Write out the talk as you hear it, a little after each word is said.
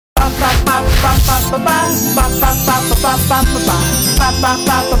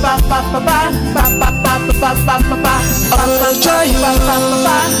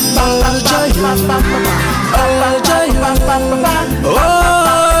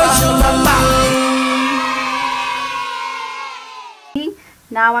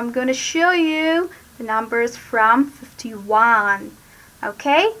Now I'm going to show you the numbers from 51.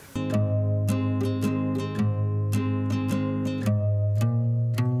 Okay?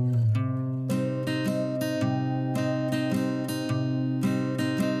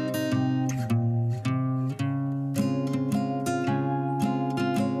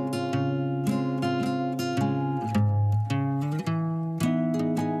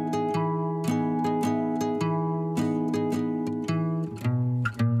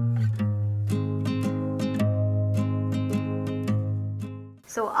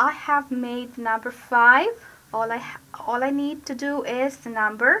 So I have made the number 5. All I need to do is the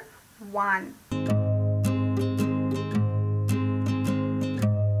number 1.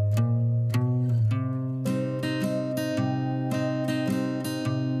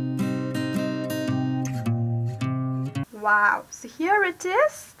 Wow, so here it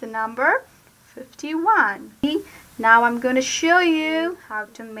is, the number 51. Now I'm going to show you how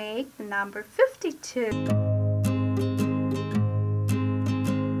to make the number 52.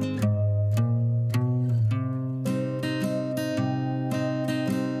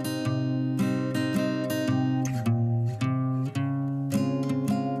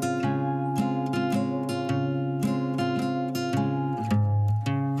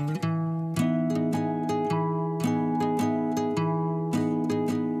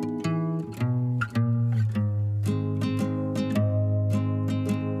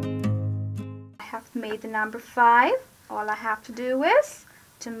 Made the number 5. All I have to do is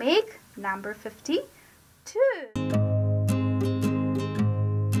to make number 52.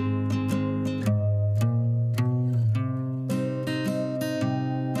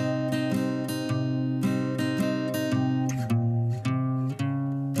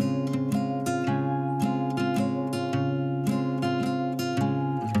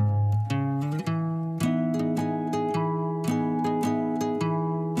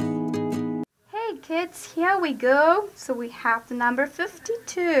 Kids, here we go. So we have the number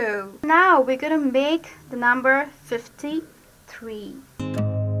 52. Now we're going to make the number 53.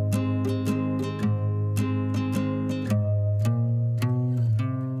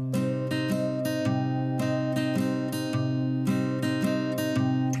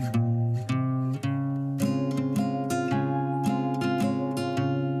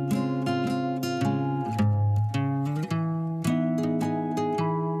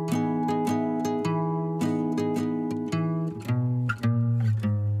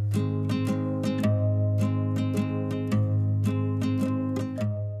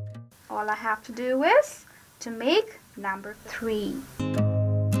 All I have to do is to make number 3.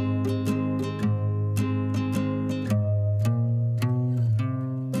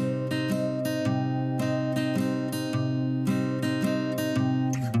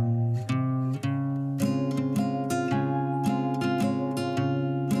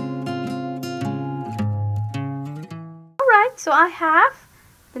 Alright, so I have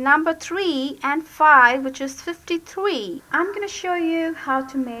the number 3 and 5, which is 53. I'm going to show you how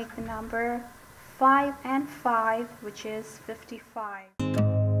to make the number 5 and 5, which is 55.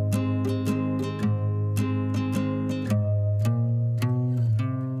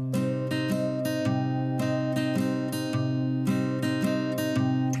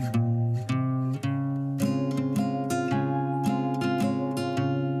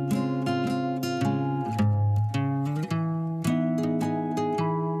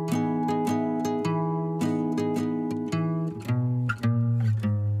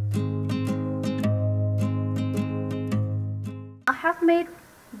 I have made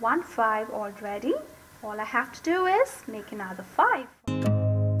 1 5 already. All I have to do is make another 5.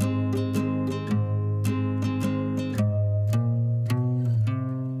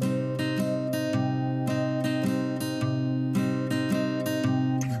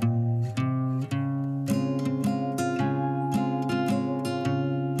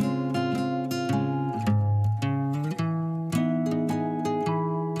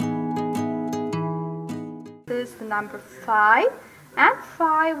 This is the number 5 and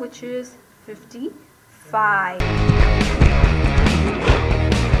 5, which is 55.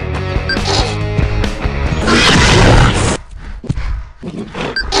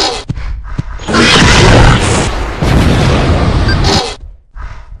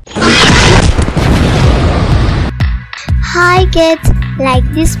 Hi kids, like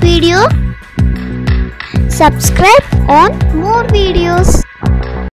this video? Subscribe on more videos.